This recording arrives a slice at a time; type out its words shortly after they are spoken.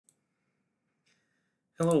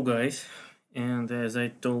Hello guys, and as I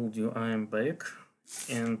told you, I am back,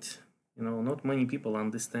 and not many people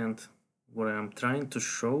understand what I'm trying to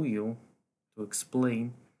show you, to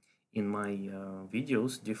explain in my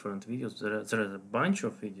videos, different videos. There are a bunch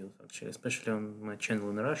of videos actually, especially on my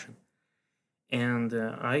channel in Russian, and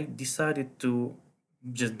I decided to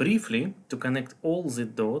just briefly to connect all the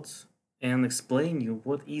dots and explain you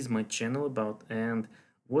what is my channel about and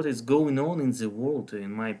what is going on in the world,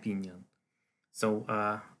 in my opinion. So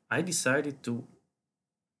I decided to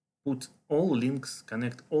put all links,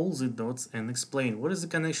 connect all the dots, and explain what is the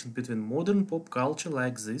connection between modern pop culture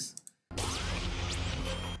like this,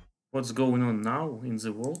 what's going on now in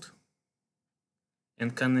the world,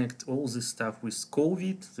 and connect all this stuff with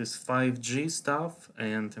COVID, this 5G stuff,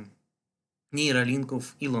 and Neuralink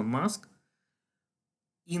of Elon Musk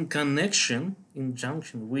in connection, in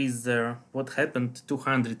junction with what happened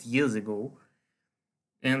 200 years ago.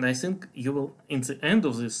 And I think you will, in the end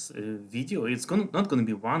of this video, it's not going to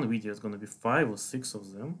be one video, it's going to be 5 or 6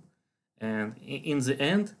 of them. And in the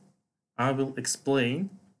end, I will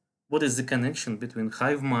explain what is the connection between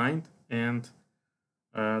hive mind and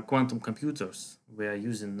quantum computers we are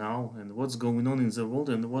using now, and what's going on in the world,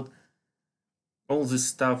 and what all this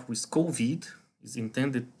stuff with COVID is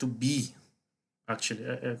intended to be, actually,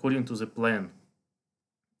 according to the plan.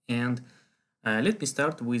 And let me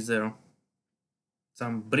start with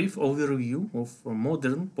some brief overview of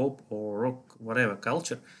modern pop or rock, whatever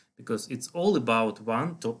culture, because it's all about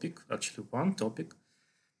one topic, actually one topic.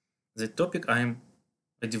 The topic I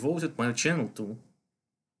devoted my channel to,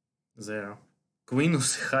 the Queen of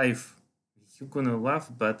the Hive. You're gonna laugh,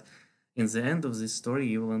 but in the end of this story,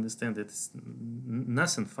 you will understand that it's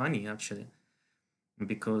nothing funny actually,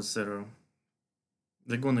 because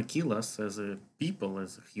they're gonna kill us as a people,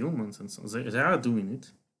 as humans, and so they are doing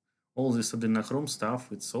it. All this adrenochrome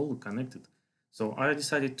stuff, it's all connected. So I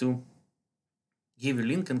decided to give a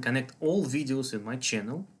link and connect all videos in my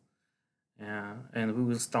channel. And we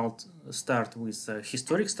will start with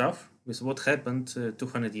historic stuff, with what happened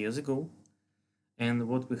 200 years ago and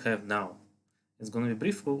what we have now. It's going to be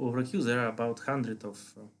brief overview. There are about 100 of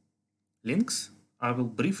links. I will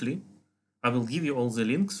give you all the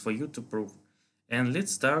links for you to prove. And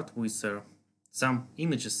let's start with some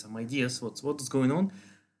images, some ideas, what's going on.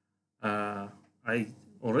 I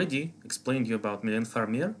already explained you about Mylène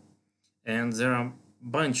Farmer, and there are a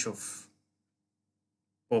bunch of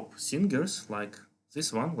pop singers like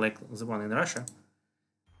this one, like the one in Russia,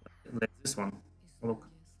 like this one. Look,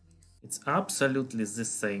 it's absolutely the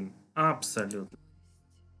same, absolutely.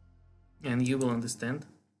 And you will understand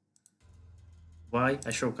why I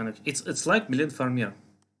show connection. It's like Mylène Farmer.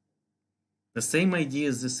 The same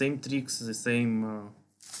ideas, the same tricks, the same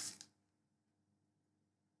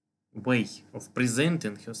way of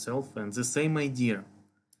presenting herself, and the same idea.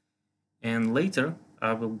 And later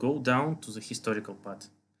I will go down to the historical part.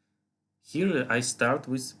 Here I start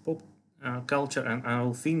with pop culture, and I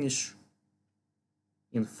will finish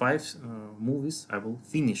in 5 movies. I will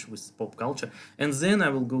finish with pop culture, and then I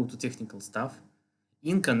will go to technical stuff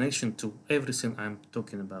in connection to everything I'm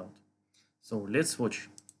talking about. So let's watch.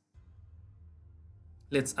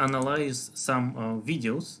 Let's analyze some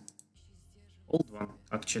videos, old one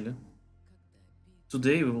actually.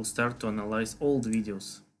 Today we will start to analyze old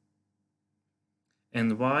videos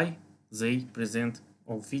and why they present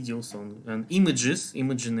all videos on images,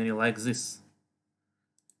 imaginary like this,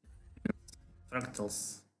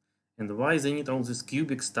 fractals, and why they need all this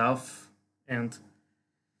cubic stuff, and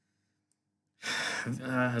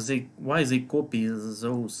why they copy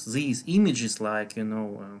these images, like in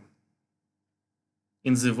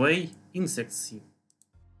the way insects see.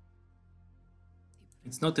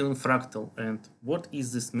 It's not even fractal. And what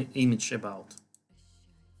is this image about?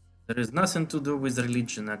 There is nothing to do with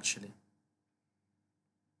religion actually.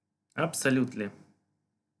 Absolutely.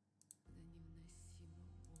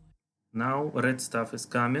 Now red stuff is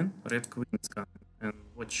coming, red queen is coming, and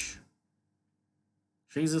watch.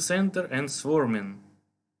 She's the center and swarming,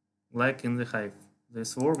 like in the hive. They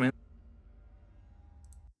swarming.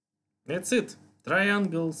 That's it.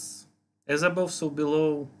 Triangles, as above, so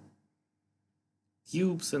below,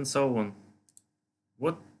 cubes, and so on.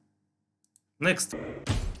 What next?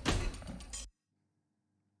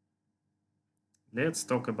 Let's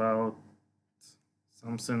talk about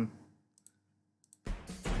something.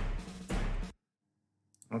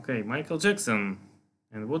 Okay, Michael Jackson.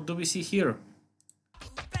 And what do we see here?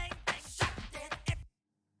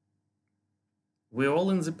 We're all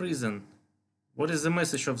in the prison. What is the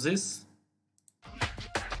message of this?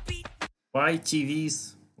 Why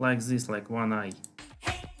TVs like this, like one eye?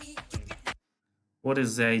 what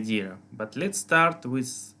is the idea. But let's start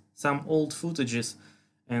with some old footages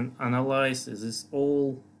and analyze this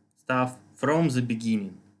all stuff from the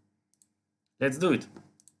beginning. Let's do it.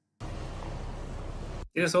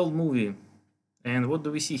 Here's old movie. And what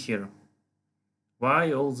do we see here?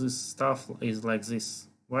 Why all this stuff is like this?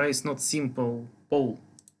 Why it's not simple pole?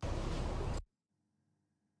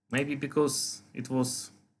 Maybe because it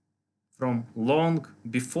was from long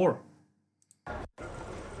before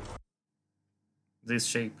this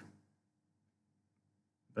shape.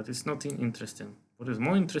 But it's not interesting. What is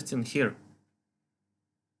more interesting here?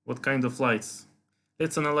 What kind of lights?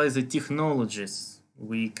 Let's analyze the technologies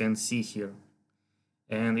we can see here.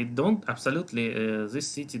 And it don't absolutely, this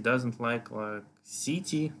city doesn't like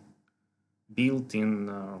city built in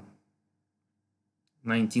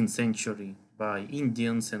 19th century by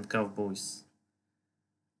Indians and cowboys.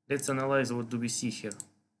 Let's analyze what do we see here.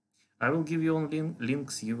 I will give you only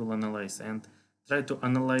links you will analyze and try to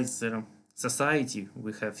analyze the society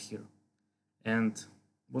we have here and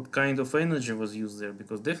what kind of energy was used there,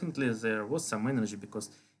 because definitely there was some energy, because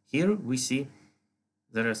here we see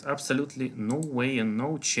there is absolutely no way and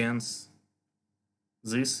no chance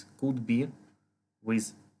this could be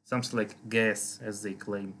with something like gas as they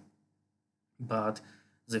claim. But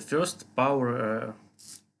the first power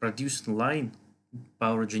produced line,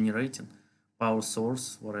 power generating, power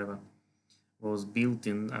source, whatever, was built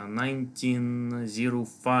in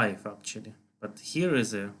 1905 actually. But here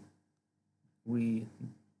is a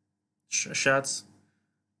shots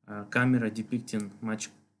camera depicting much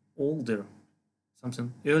older,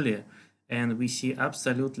 something earlier, and we see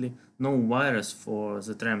absolutely no wires for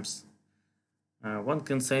the trams. One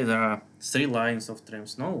can say there are 3 lines of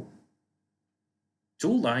trams. No,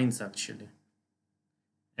 2 lines actually,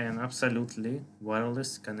 and absolutely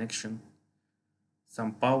wireless connection.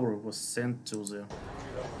 Some power was sent to the.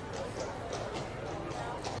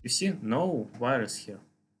 You see, no wires here.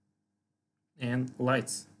 And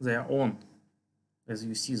lights, they are on, as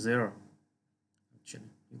you see there. Actually,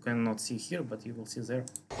 you cannot see here, but you will see there.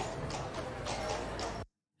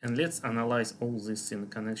 And let's analyze all this in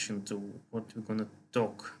connection to what we're gonna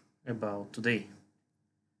talk about today.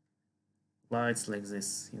 Lights like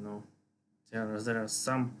this, you know, there are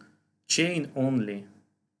some chain only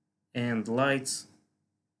and lights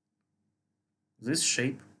this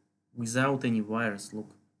shape without any wires. Look,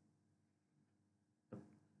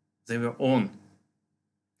 they were on,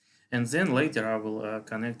 and then later I will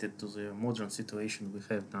connect it to the modern situation we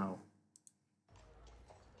have now.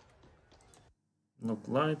 Look,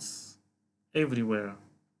 lights everywhere.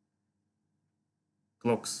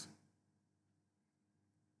 Clocks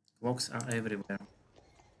are everywhere.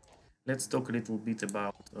 Let's talk a little bit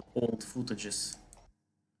about old footages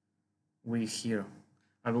we hear.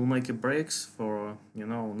 I will make a breaks for, you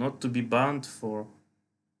know, not to be banned for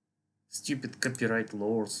stupid copyright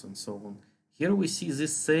laws and so on. Here we see the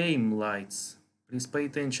same lights. Please pay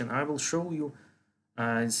attention. I will show you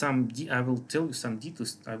I will tell you some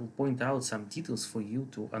details. I will point out some details for you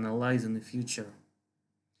to analyze in the future.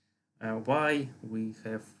 Why we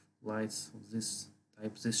have lights of this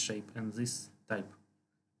type, this shape, and this type,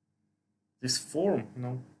 this form, you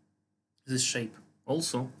know, this shape.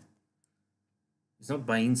 Also, it's not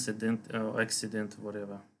by incident or accident,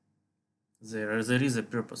 whatever. There is a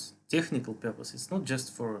purpose, technical purpose. It's not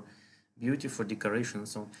just for beauty, for decoration, and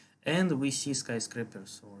so on. And we see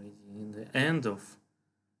skyscrapers already in the end of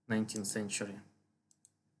 19th century.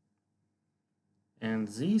 And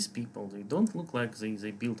these people, they don't look like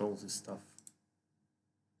they built all this stuff.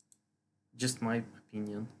 Just my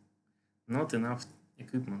opinion. Not enough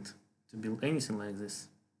equipment to build anything like this.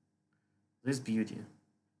 This beauty.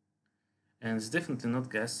 And it's definitely not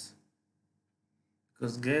gas,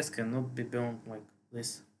 because gas cannot be burned like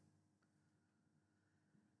this.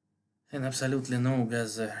 And absolutely no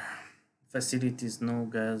gas facilities, no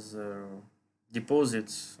gas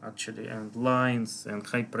deposits actually, and lines and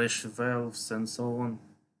high pressure valves and so on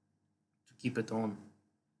to keep it on.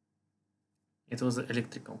 It was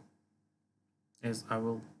electrical, as I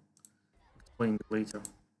will explain later.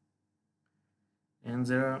 And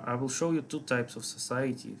I will show you 2 types of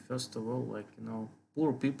society. First of all, like, you know,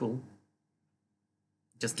 poor people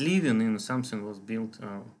just living in something was built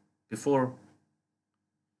before.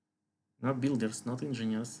 Not builders, not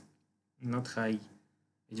engineers, not high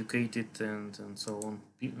educated and so on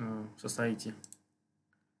society.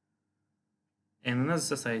 And another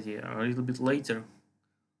society a little bit later,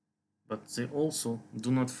 but they also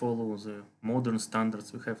do not follow the modern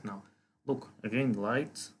standards we have now. Look, again,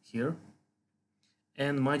 lights here,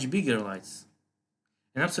 and much bigger lights,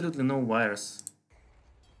 and absolutely no wires,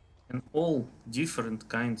 and all different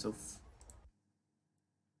kinds of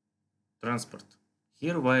transport.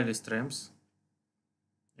 Here wireless trams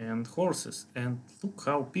and horses, and look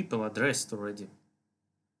how people are dressed already.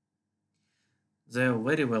 They are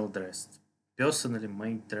very well dressed, personally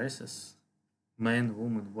made dresses, men,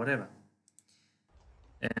 women, whatever.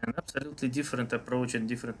 And absolutely different approach and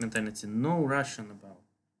different mentality. No Russian about.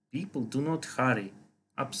 People do not hurry.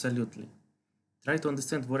 Absolutely. Try to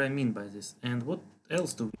understand what I mean by this. And what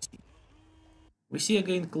else do we see? We see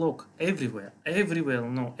again clock everywhere, everywhere,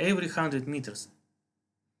 no, every 100 meters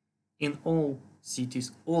in all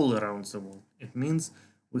cities all around the world. It means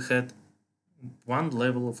we had one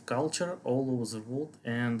level of culture all over the world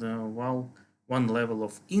and one level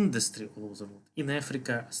of industry all over the world. In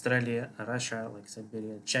Africa, Australia, Russia, like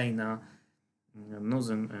Siberia, China,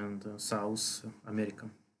 Northern and South America.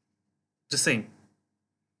 The same.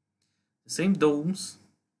 The same domes,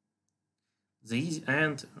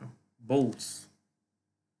 and bolts.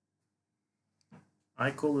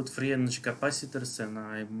 I call it free energy capacitors, and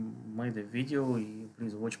I made a video.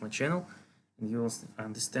 Please watch my channel, and you will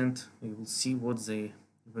understand. You will see what they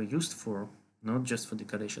were used for, not just for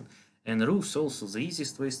decoration. And roofs also. The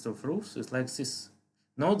easiest waste of roofs is like this.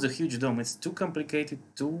 Not the huge dome. It's too complicated,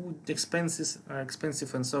 too expensive,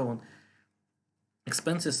 and so on.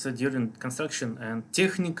 Expenses during construction and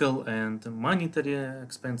technical and monetary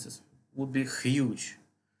expenses would be huge.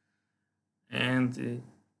 And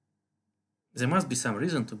there must be some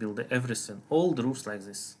reason to build everything, all the roofs like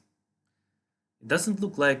this. It doesn't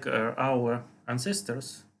look like our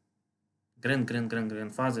ancestors,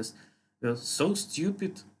 grandfathers, were so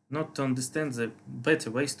stupid not to understand the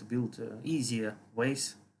better ways to build, easier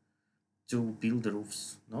ways to build the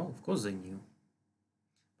roofs. No, of course they knew.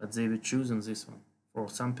 But they were choosing this one for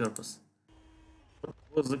some purpose. What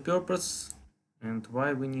was the purpose and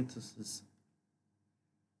why we need this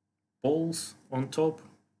poles on top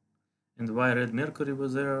and why red mercury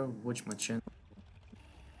was there? Watch my channel.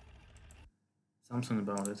 Something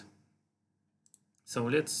about it. So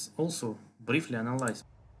let's also briefly analyze.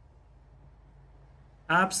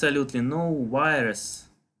 Absolutely no wires.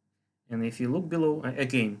 And if you look below,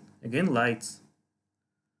 again lights.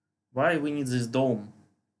 Why we need this dome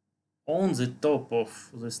on the top of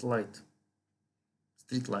this light,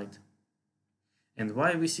 street light? And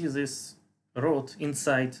why we see this rod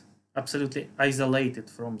inside, absolutely isolated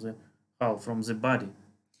from the hull, from the body?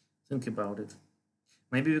 Think about it.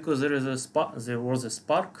 Maybe because there was a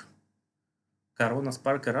spark, corona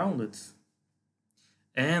spark around it.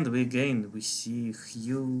 And we see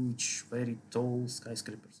huge, very tall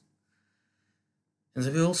skyscrapers.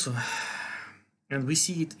 And we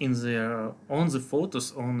see it in the on the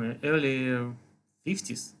photos on the early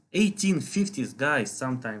 50s, 1850s, guys.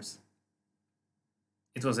 Sometimes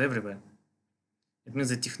it was everywhere. It means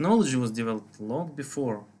the technology was developed long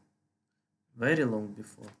before, very long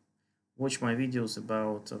before. Watch my videos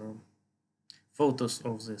about photos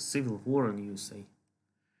of the Civil War in USA.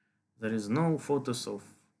 There is no photos of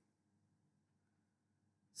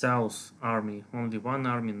South Army, only one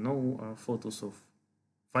army, no photos of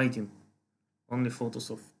fighting, only photos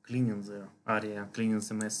of cleaning the area, cleaning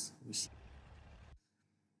the mess we see.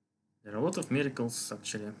 There are a lot of miracles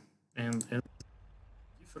actually, and a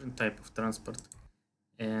different type of transport.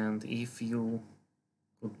 And if you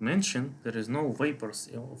could mention, there is no vapors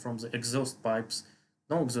from the exhaust pipes,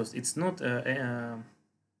 no exhaust. It's not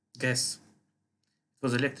gas. It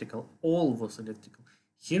was electrical. All was electrical.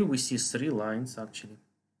 Here we see 3 lines actually,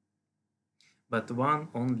 but one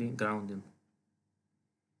only grounding.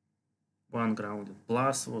 One grounded.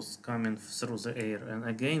 Plus was coming through the air, and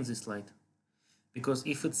again this light. Because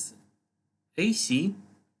if it's AC,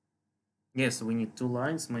 yes, we need 2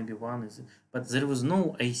 lines, maybe one is, but there was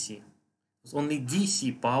no AC. It was only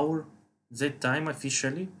DC power that time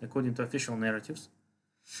officially, according to official narratives.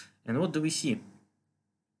 And what do we see?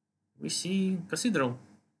 We see cathedral.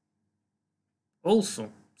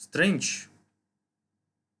 Also strange.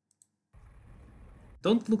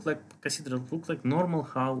 Don't look like cathedral, look like normal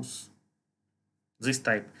house. This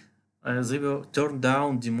type. They were turned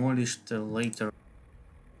down, demolished later.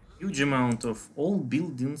 Huge amount of old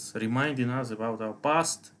buildings reminding us about our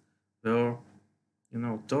past were,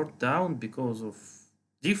 turned down because of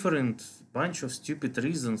different bunch of stupid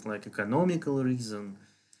reasons, like economical reasons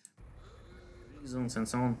and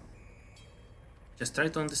so on. Just try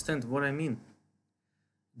to understand what I mean.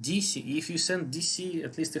 DC, if you send DC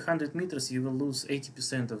at least 100 meters, you will lose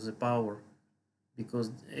 80% of the power, because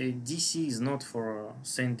DC is not for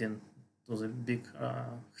sending to the big,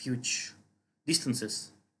 huge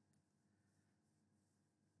distances.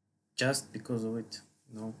 Just because of it,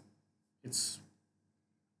 it's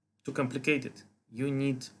too complicated. You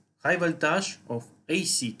need high voltage of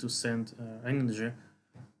AC to send energy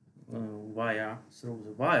via through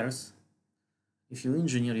the wires. If you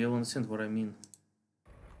engineer, you'll understand what I mean.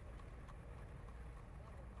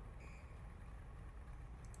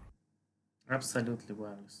 Absolutely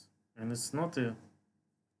wireless, and it's not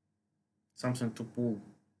something to pull.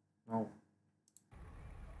 No,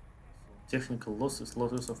 so technical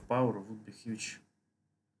losses of power would be huge.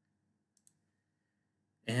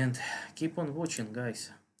 And keep on watching,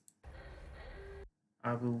 guys.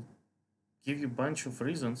 I will give you a bunch of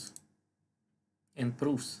reasons and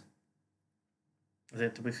proofs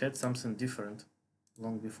that we had something different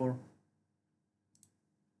long before.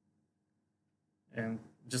 And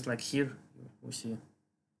just like here, we see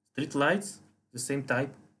street lights, the same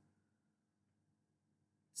type.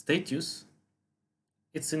 Statues,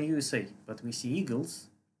 it's in USA, but we see eagles,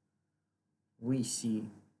 we see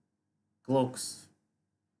clocks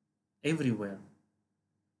everywhere.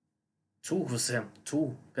 Two of them,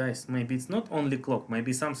 two guys. Maybe it's not only clock,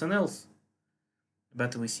 maybe something else.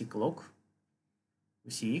 But we see clock,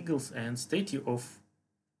 we see eagles, and statue of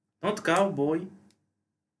not cowboy,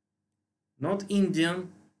 not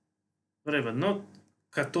Indian, whatever, not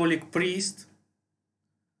Catholic priest,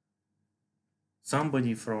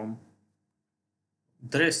 somebody from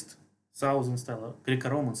dressed Southern style,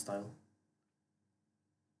 Greco-Roman style.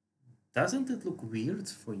 Doesn't it look weird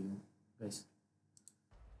for you, guys?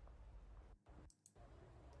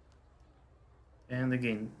 And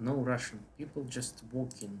again, no Russian. People just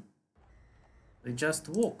walking. They just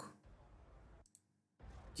walk.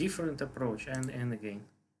 Different approach, and again.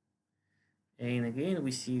 And again,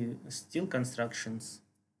 we see steel constructions.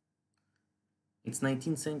 It's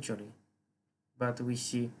 19th century, but we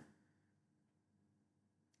see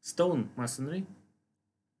stone masonry,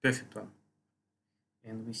 perfect one.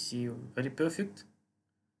 And we see very perfect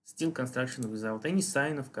steel construction without any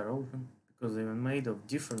sign of corrosion because they were made of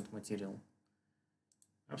different material.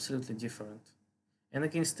 Absolutely different. And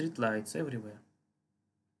again, street lights everywhere.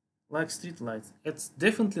 Like street lights. It's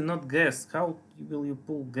definitely not gas. How will you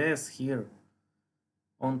pull gas here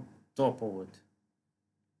on top of it?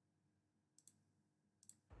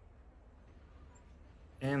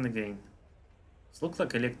 And again, it looks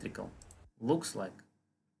like electrical. Looks like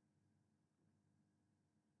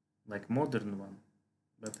modern one,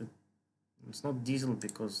 but it's not diesel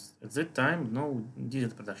because at that time no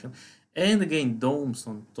diesel production. And again, domes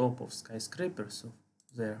on top of skyscrapers so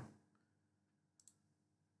there.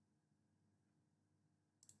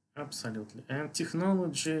 Absolutely. And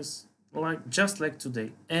technologies like just like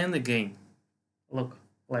today. And again, look,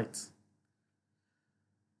 lights.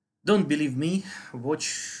 Don't believe me,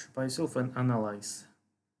 watch by yourself and analyze.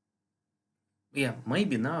 Yeah,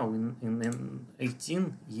 maybe now in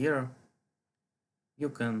 18 year you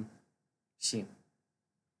can see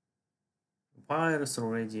wires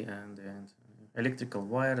already and electrical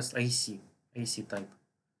wires AC type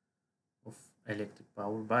of electric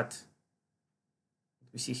power, but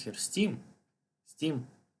we see here steam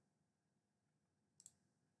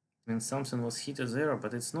and something was heated there,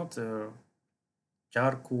 but it's not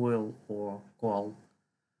charcoal or coal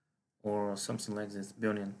or something like this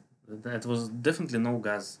burning. That was definitely no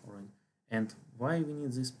gas already. And why we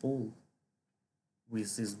need this pole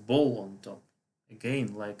with this ball on top?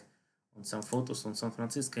 Again, like on some photos on San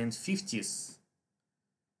Francisco in 50s.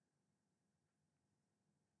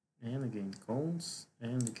 And again, cones,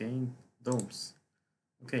 and again, domes.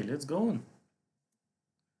 Okay, let's go on.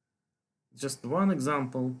 Just one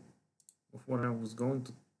example of what I was going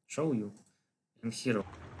to show you in Hero.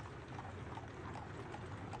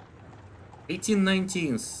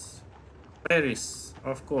 1819th, Paris,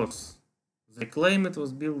 of course. They claim it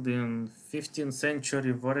was built in 15th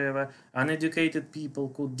century, whatever. Uneducated people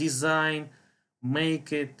could design,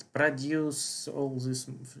 make it, produce all this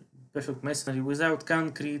perfect masonry without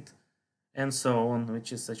concrete and so on,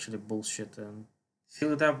 which is actually bullshit. And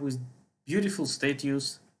fill it up with beautiful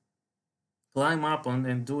statues, climb up on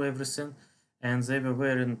and do everything. And they were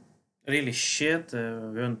wearing really shit,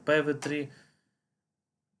 wearing poverty,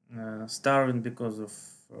 starving because of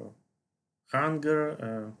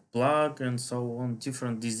hunger, plague, and so on,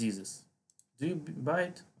 different diseases. Do you buy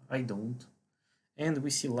it? I don't. And we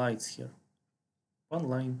see lights here. One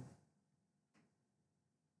line.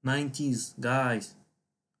 90s, guys.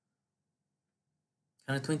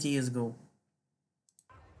 120 years ago.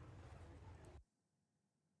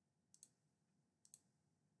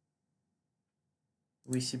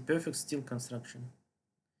 We see perfect steel construction.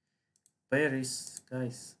 Paris,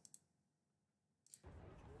 guys.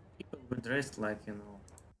 People were dressed like,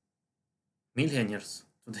 millionaires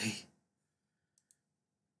today.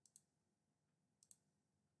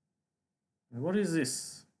 What is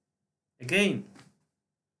this? Again,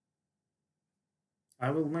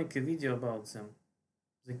 I will make a video about them.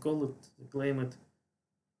 They claim it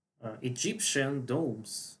Egyptian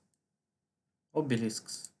domes,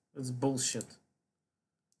 obelisks. It's bullshit.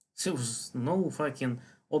 There was no fucking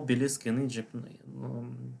obelisk in Egypt.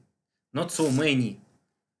 Not so many.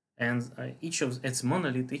 And it's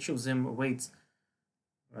monolith, each of them weighs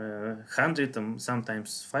 100 and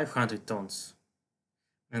sometimes 500 tons.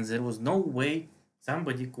 And there was no way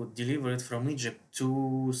somebody could deliver it from Egypt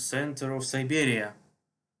to center of Siberia,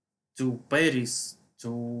 to Paris,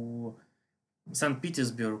 to St.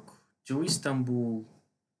 Petersburg, to Istanbul,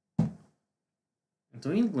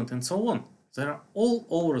 to England, and so on. They are all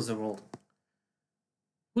over the world.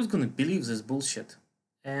 Who's gonna believe this bullshit?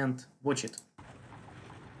 And watch it.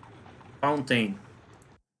 Fountain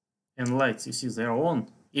and lights, you see, they are on.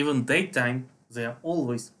 Even daytime, they are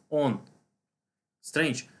always on.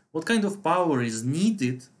 Strange. What kind of power is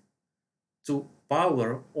needed to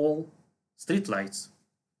power all streetlights?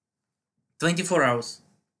 24 hours.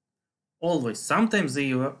 Always. Sometimes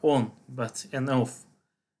they were on, but and off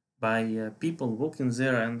by people walking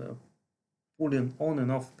there and pulling on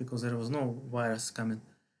and off because there was no wires coming.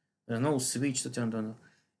 There's no switch to turn on.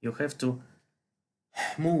 You have to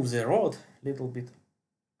move the rod a little bit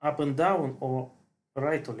up and down or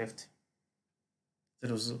right or left.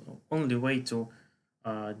 There was only way to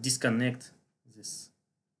disconnect this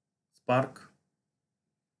spark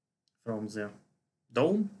from the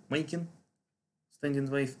dome making standing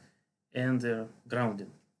wave and the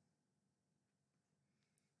grounding.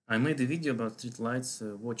 I made a video about street lights,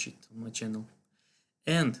 watch it on my channel.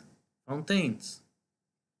 And fountains.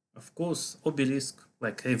 Of course, obelisk,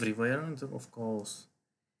 like everywhere, and of course,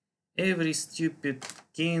 every stupid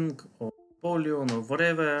king or Napoleon or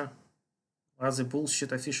whatever other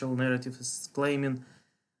bullshit official narrative is claiming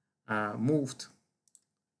moved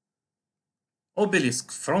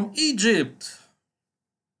obelisk from Egypt.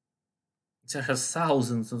 There are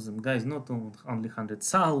thousands of them, guys, not only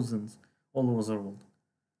hundreds, thousands all over the world.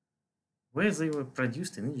 Where they were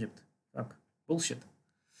produced in Egypt. Fuck, bullshit.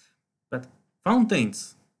 But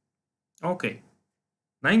fountains. Okay.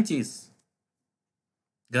 90s.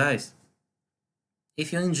 Guys,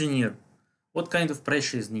 if you're an engineer, what kind of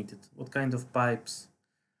pressure is needed? What kind of pipes?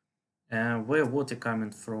 Where water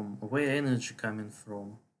coming from? Where energy coming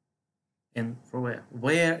from? And from where?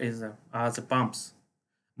 Where are the pumps?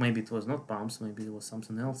 Maybe it was not pumps, maybe it was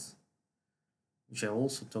something else, which I'm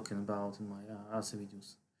also talking about in my other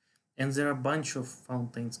videos. And there are a bunch of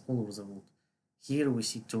fountains all over the world. Here we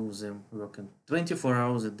see two of them working 24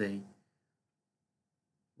 hours a day.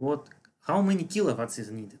 How many kilowatts is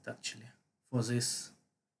needed actually for this?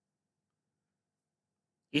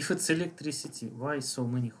 If it's electricity, why so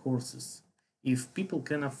many horses? If people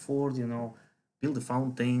can afford, build the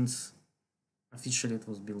fountains, officially it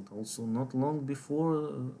was built also not long before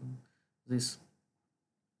this.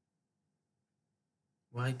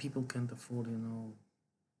 Why people can't afford,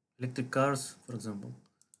 electric cars, for example?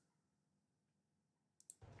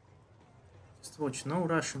 Just watch, no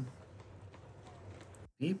Russian.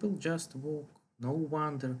 People just walk, no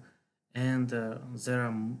wonder. And there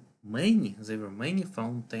were many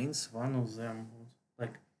fountains. One of them was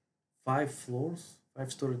like 5 floors,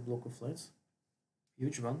 5-story block of flats,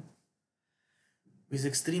 huge one, with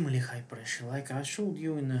extremely high pressure. Like I showed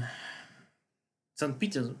you in St.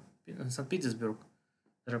 Petersburg,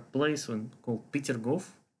 there are a place called Petergov,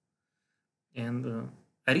 and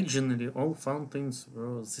originally all fountains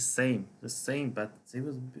were the same, but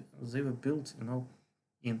they were built,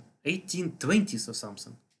 in 1820s or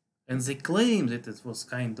something, and they claimed that it was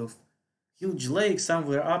kind of huge lake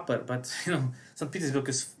somewhere upper, but St. Petersburg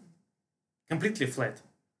is completely flat,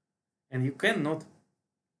 and you cannot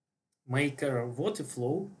make a water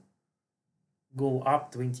flow go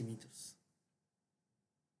up 20 meters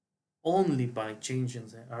only by changing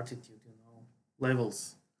the altitude,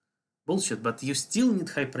 levels. Bullshit. But you still need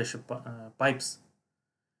high pressure pipes,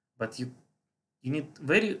 but you need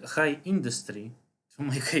very high industry to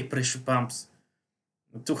make high pressure pumps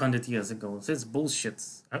 200 years ago. That's bullshit.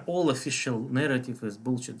 All official narrative is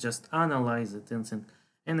bullshit. Just analyze it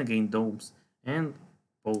and again domes and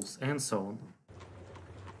poles and so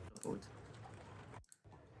on.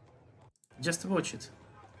 Just watch it.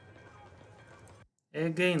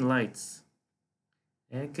 Again lights.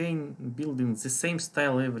 Again buildings, the same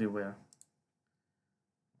style everywhere.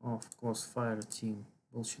 Of course, fire team.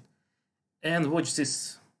 Bullshit. And watch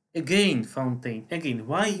this. Again fountain. Again,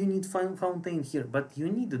 why you need fountain here? But you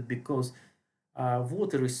need it because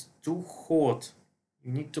water is too hot.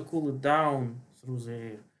 You need to cool it down through the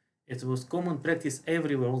air. It was common practice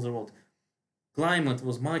everywhere all the world. climate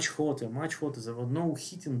was much hotter, much hotter. There were no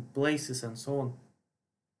heating places and so on.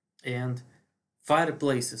 And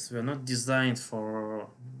fireplaces were not designed for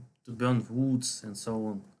to burn woods and so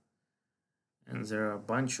on. And there are a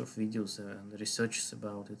bunch of videos and researches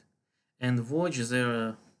about it. And watch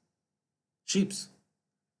their ships.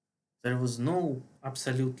 There was no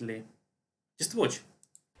absolutely. Just watch.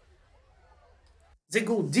 They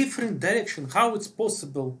go different direction. How it's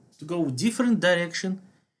possible to go different direction?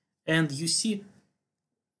 And you see,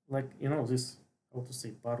 like this, how to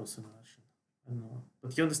say parus in Russian. I don't know,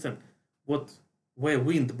 but you understand where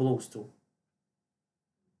wind blows to.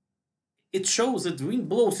 It shows that wind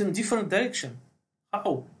blows in different direction.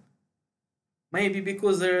 How? Maybe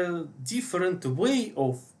because there are different way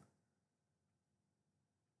of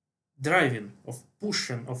driving, of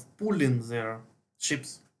pushing, of pulling their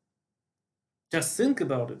ships. Just think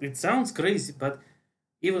about it. It sounds crazy, but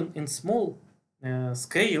even in small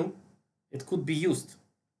scale, it could be used.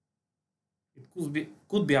 It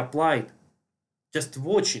could be applied. Just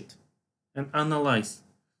watch it and analyze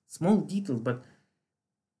small details, but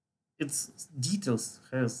its details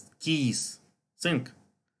has keys. Think,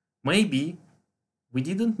 maybe we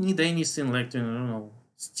didn't need anything like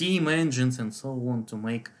steam engines and so on to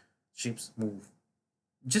make ships move.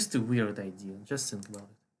 Just a weird idea. Just think about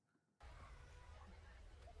it.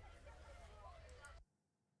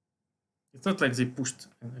 It's not like they pushed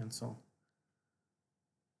and so on.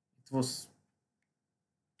 It was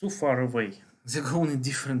too far away. They're going in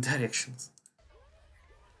different directions.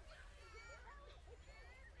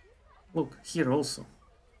 Look, here also.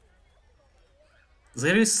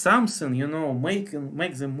 There is something, make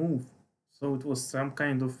them move. So it was some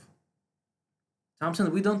kind of something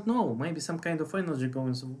we don't know. Maybe some kind of energy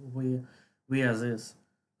going via this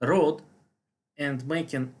road and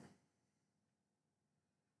making.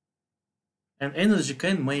 And energy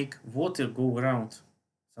can make water go around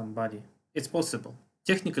somebody. It's possible.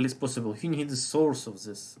 Technically, it's possible. You need the source of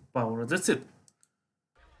this power. That's it.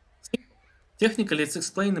 Technically, it's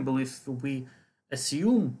explainable if we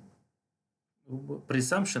assume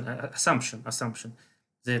assumption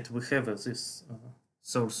that we have this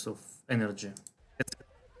source of energy.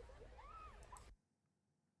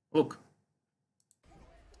 Look,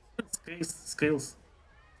 scales,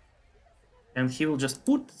 and he will just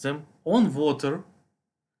put them on water,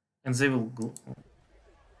 and they will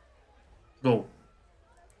go.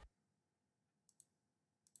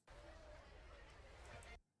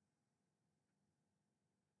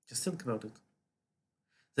 Just think about it.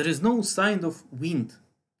 There is no sign of wind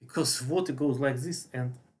because water goes like this,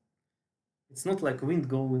 and it's not like wind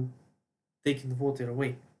going, taking water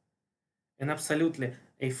away. And absolutely,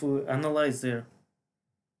 if we analyze the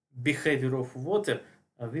behavior of water,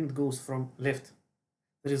 wind goes from left.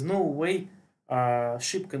 There is no way a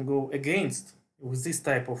ship can go against with this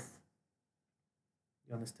type of,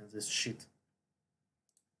 you understand, this shit.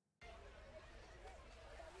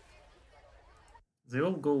 They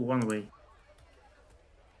all go one way.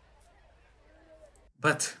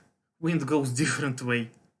 But wind goes different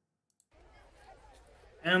way.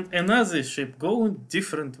 And another ship going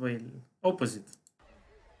different way, opposite.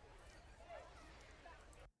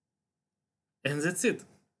 And that's it.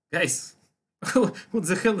 Guys, what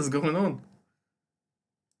the hell is going on?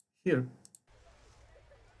 Here.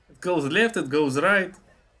 It goes left, it goes right.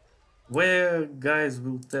 Where guys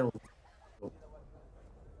will tell.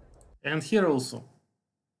 And here also.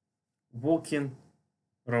 Walking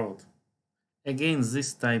road. Again,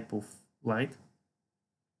 this type of light.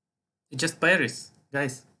 It's just Paris,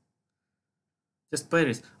 guys. Just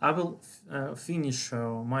Paris. I will finish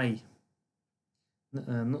my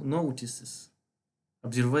notices,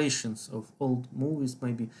 observations of old movies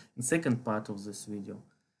maybe in second part of this video.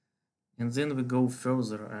 And then we go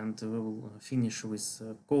further and we will finish with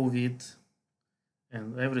COVID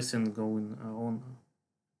and everything going on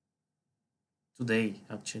today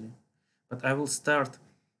actually. But I will start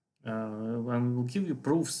and will give you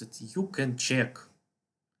proofs that you can check.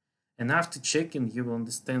 And after checking, you will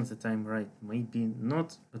understand that I'm right. Maybe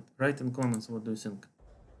not, but write in comments what do you think.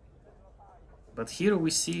 But here we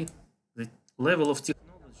see the level of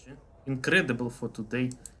technology, incredible for today.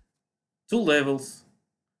 2 levels.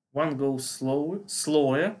 One goes slow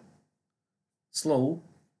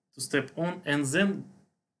to step on, and then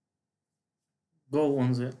go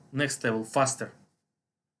on the next level faster.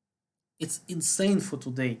 It's insane for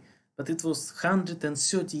today, but it was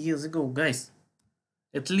 130 years ago, guys.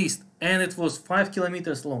 At least, and it was 5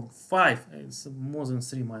 kilometers long. 5, it's more than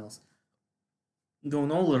 3 miles.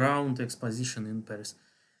 Going all around the exposition in Paris.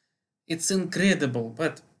 It's incredible,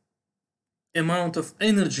 but amount of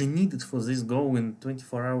energy needed for this going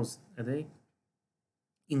 24 hours a day.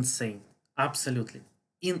 insane, absolutely.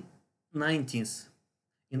 In 90s,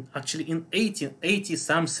 in 1880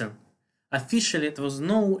 something, officially it was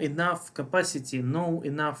no enough capacity, no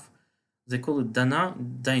enough, they call it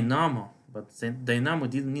dynamo, but the dynamo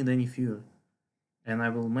didn't need any fuel. And I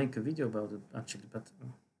will make a video about it actually, but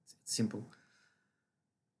it's simple.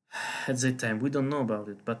 At that time, we don't know about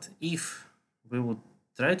it, but if we would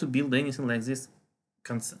try to build anything like this,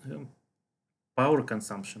 power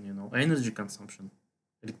consumption, energy consumption,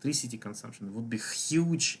 electricity consumption would be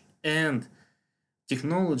huge, and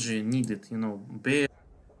technology needed, bear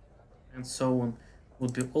and so on,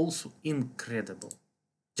 would be also incredible.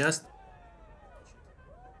 Just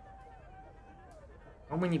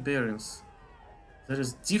how many bearings? There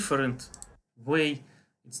is different way.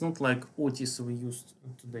 It's not like Otis we used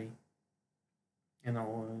today.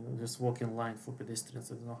 Just walking line for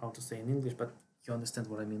pedestrians. I don't know how to say in English, but you understand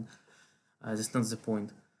what I mean. That's not the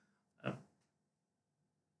point.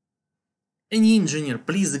 Any engineer,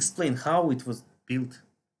 please explain how it was built.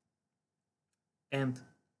 And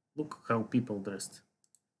look how people dressed.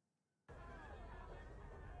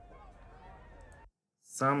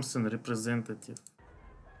 Something representative.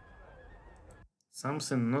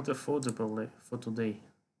 Something not affordable for today.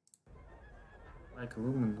 Like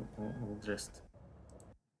women all dressed.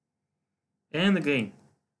 And again,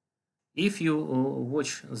 if you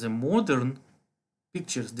watch the modern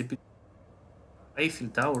pictures, the Eiffel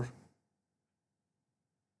Tower,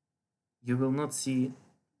 you will not see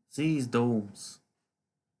these domes.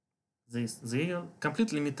 They are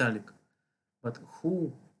completely metallic. But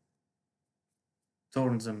who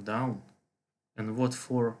turned them down? And what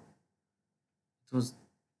for? It was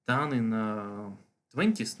done in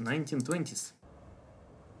 1920s.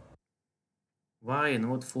 Why and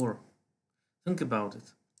what for? Think about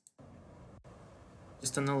it.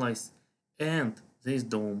 Just analyze. And this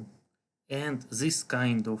dome and this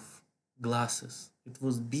kind of glasses. It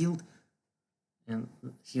was built, and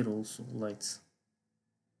here also lights.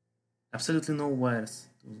 Absolutely no wires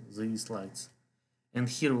to these lights. And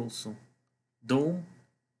here also dome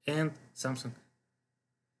and something.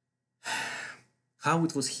 How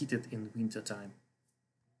it was heated in winter time.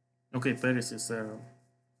 Okay, Paris is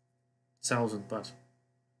 1,000, but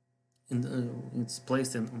it's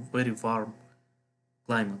placed in a very warm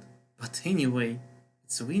climate. But anyway,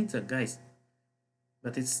 it's winter, guys.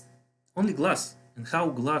 But it's only glass. And how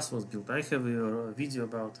glass was built. I have a video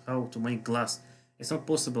about how to make glass. It's not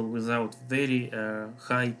possible without very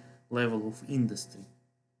high level of industry.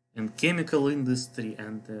 And chemical industry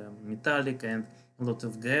and metallic and a lot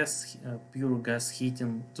of gas, pure gas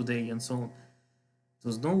heating today and so on.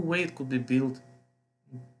 There's no way it could be built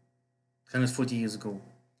 140 years ago.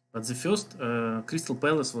 But the first Crystal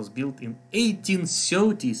Palace was built in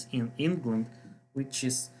 1830s in England, which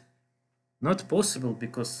is not possible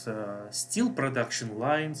because steel production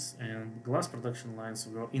lines and glass production lines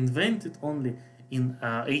were invented only in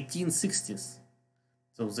 1860s.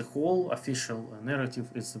 So the whole official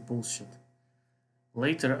narrative is bullshit.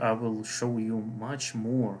 Later I will show you much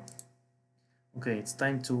more. Okay, it's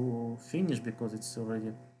time to finish because it's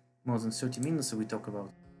already more than 30 minutes we talk about.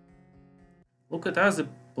 Look at other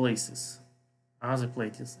places. At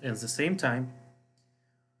the same time,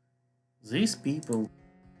 these people,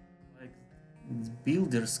 like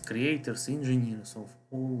builders, creators, engineers of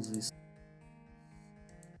all these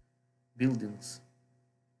buildings.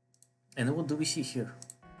 And what do we see here?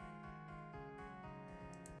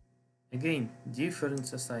 Again, different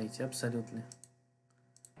society, absolutely.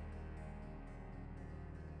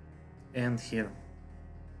 And here,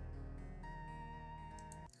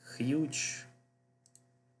 huge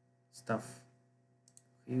stuff,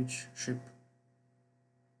 huge ship.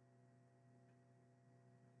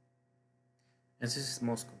 And this is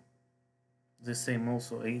Moscow. The same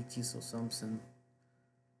also 80s or something,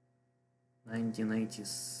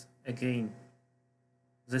 1980s. Again,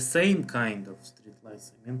 the same kind of street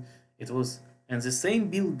lights. I mean, it was, and the same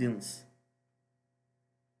buildings.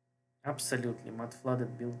 Absolutely, mud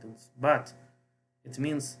flooded buildings. But it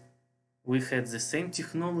means we had the same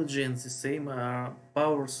technology and the same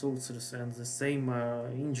power sources and the same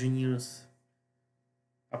engineers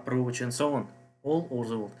approach and so on all over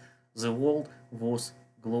the world. The world was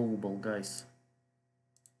global, guys.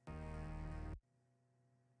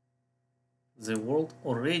 The world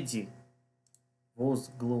already was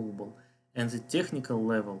global, and the technical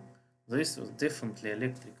level, this was definitely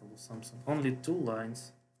electrical or something. Only 2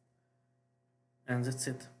 lines, and that's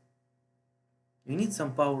it. You need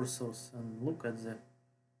some power source, and look at the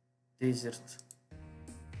desert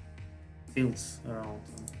fields around.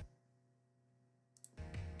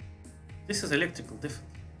 This is electrical, definitely.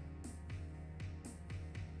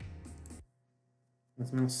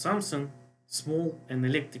 It means something small and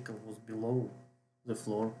electrical was below the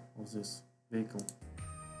floor of this vehicle.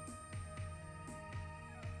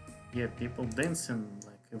 Yeah, people dancing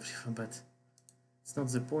like everywhere, but it's not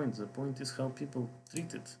the point. The point is how people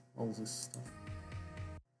treated all this stuff.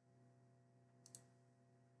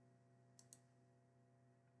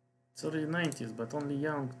 It's already 90s, but only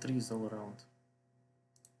young trees all around.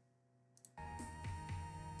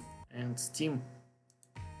 And steam.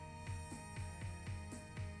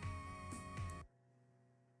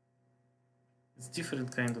 It's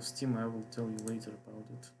different kind of steam, I will tell you later about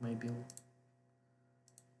it, maybe.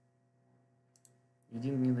 You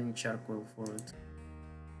didn't need any charcoal for it.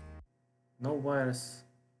 No wires.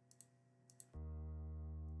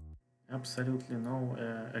 Absolutely no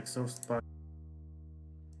exhaust pipe.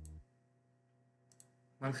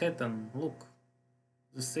 Manhattan, look.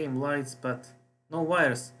 The same lights, but no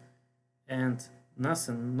wires. And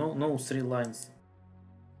nothing, no 3 lines.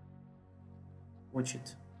 Watch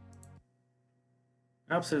it.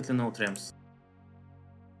 Absolutely no trams.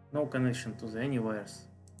 No connection to any wires.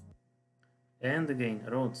 And again,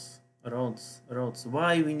 roads.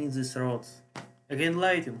 Why we need these roads? Again,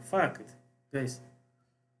 lighting. Fuck it, guys.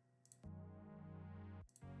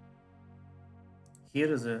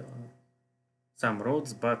 Here is some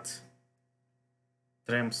roads, but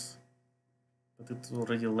trams. But it's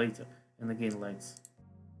already later. And again, lights.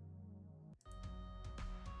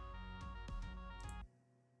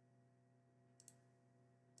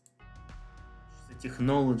 The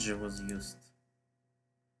technology was used.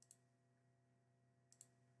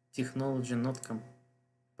 Technology not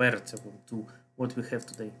comparable to what we have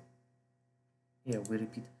today. Yeah, we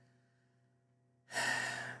repeat.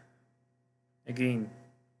 Again,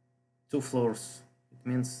 2 floors. It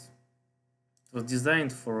means it was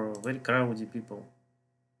designed for very crowded people.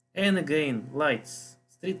 And again, lights,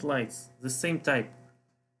 street lights, the same type.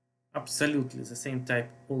 Absolutely the same type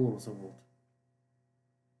all over the world.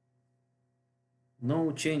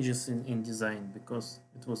 No changes in design because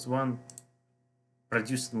it was one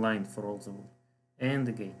producing line for all the world. And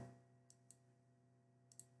again,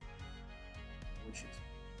 watch it.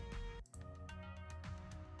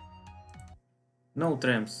 No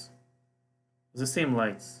trams. The same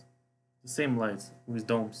lights with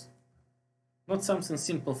domes. Not something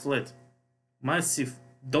simple flat. Massive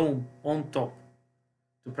dome on top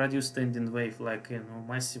to produce standing wave, like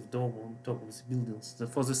massive dome on top of the buildings.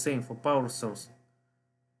 For the same, for power source.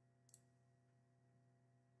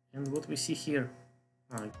 And what we see here,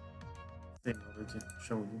 I already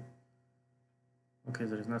showed you. Okay,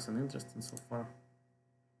 there is nothing interesting so far.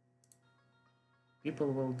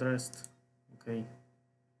 People well dressed, okay,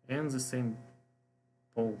 and the same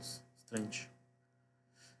poles, strange.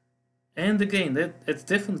 And again, it's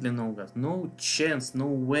definitely no gas, no chance, no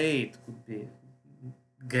way it could be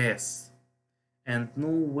gas, and no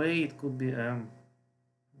way it could be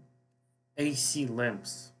AC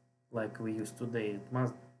lamps like we use today. It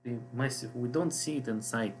must be massive. We don't see it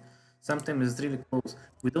inside. Sometimes it's really close.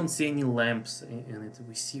 We don't see any lamps in it.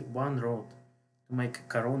 We see one road to make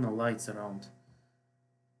corona lights around.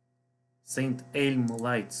 Saint Elm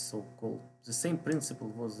lights, so called. The same principle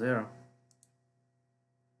was there.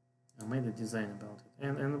 I made a design about it.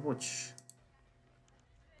 And watch.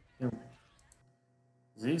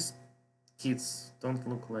 These kids don't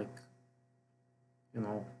look like,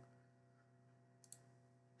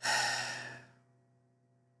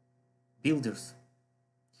 builders.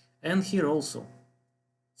 And here also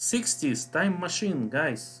 60s time machine,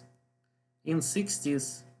 guys. In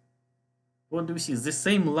 60s, what do we see? The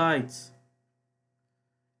same lights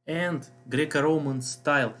and Greco-Roman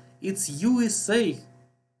style. It's USA,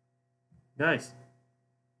 guys.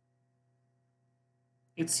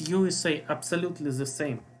 It's USA, absolutely the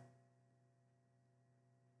same.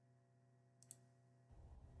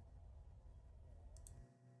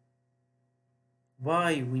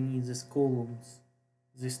 Why we need these columns,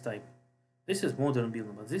 this type? This is modern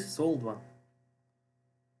building, but this is old one.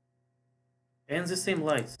 And the same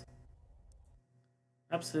lights.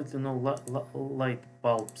 Absolutely no light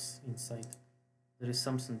bulbs inside. There is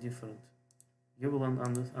something different. You will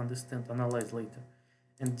understand, analyze later.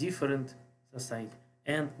 And different society.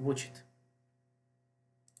 And watch it.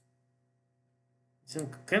 I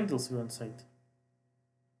think candles were inside.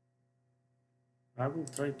 I will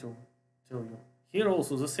try to tell you. Here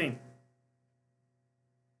also the same.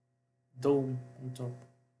 Dome on top.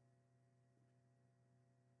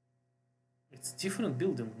 It's different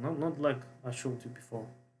building, not like I showed you before.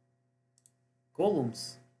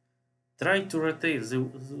 Columns. Try to rotate the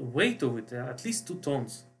weight of it at least 2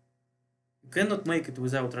 tons. You cannot make it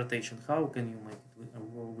without rotation. How can you make it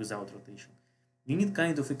without rotation? You need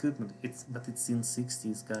kind of equipment. But it's in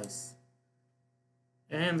 60s, guys.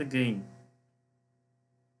 And again,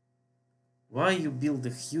 why you build a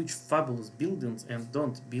huge fabulous buildings and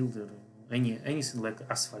don't build anything like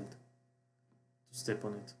asphalt to step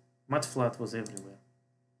on it? Mud flat was everywhere.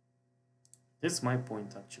 That's my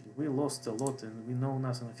point, actually. We lost a lot and we know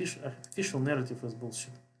nothing. Official narrative was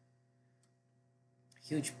bullshit.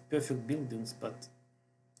 Huge perfect buildings, but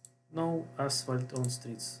no asphalt on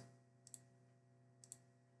streets.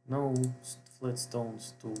 No flat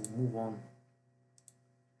stones to move on.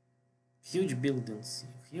 Huge buildings,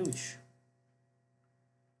 huge.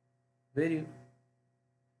 Very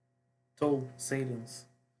tall ceilings.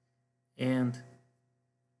 And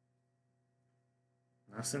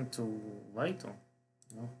nothing to light on,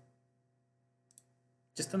 you know.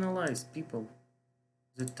 Just analyze people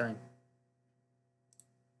that time.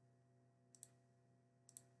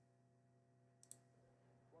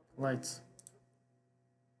 Lights.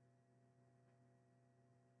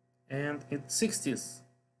 And in 60s,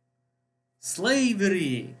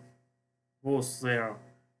 slavery was there.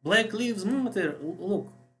 Black Lives Matter. Look,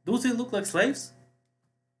 do they look like slaves?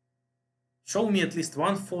 Show me at least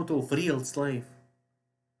one photo of real slave.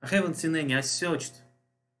 I haven't seen any. I searched.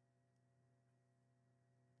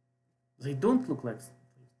 They don't look like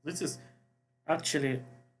slaves. This is actually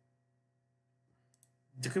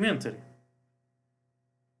documentary.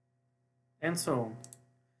 And so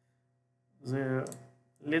on.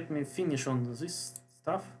 Let me finish on this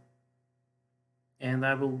stuff, and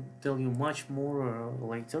I will tell you much more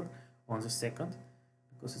later on the second,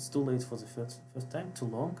 because it's too late for the first time, too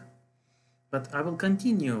long. But I will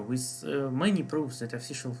continue with many proofs that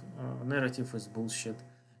official narrative is bullshit,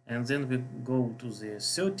 and then we go to the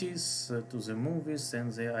 30s, to the movies,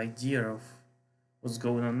 and the idea of what's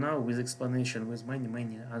going on now with explanation, with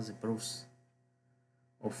many other proofs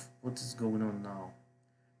of what is going on now.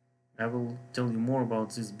 I will tell you more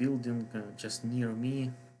about this building just near me,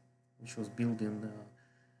 which was built in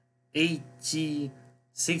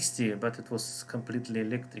 1860, but it was completely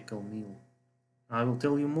electrical mill. I will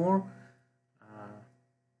tell you more.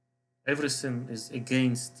 Everything is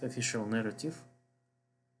against official narrative.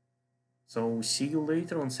 So see you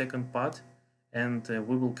later on second part, and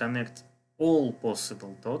we will connect all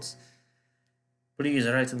possible dots. Please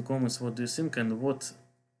write in comments what do you think and what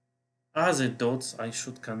other dots I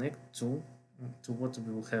should connect to what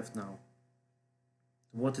we will have now,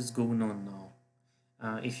 what is going on now.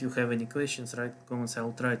 If you have any questions, write in comments, I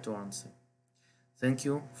will try to answer. Thank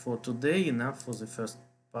you for today, enough for the first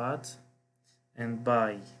part, and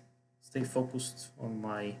bye. Stay focused on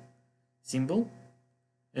my symbol.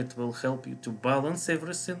 It will help you to balance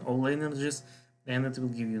everything, all energies, and it will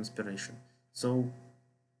give you inspiration. So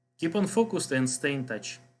keep on focused and stay in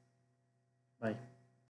touch. Bye.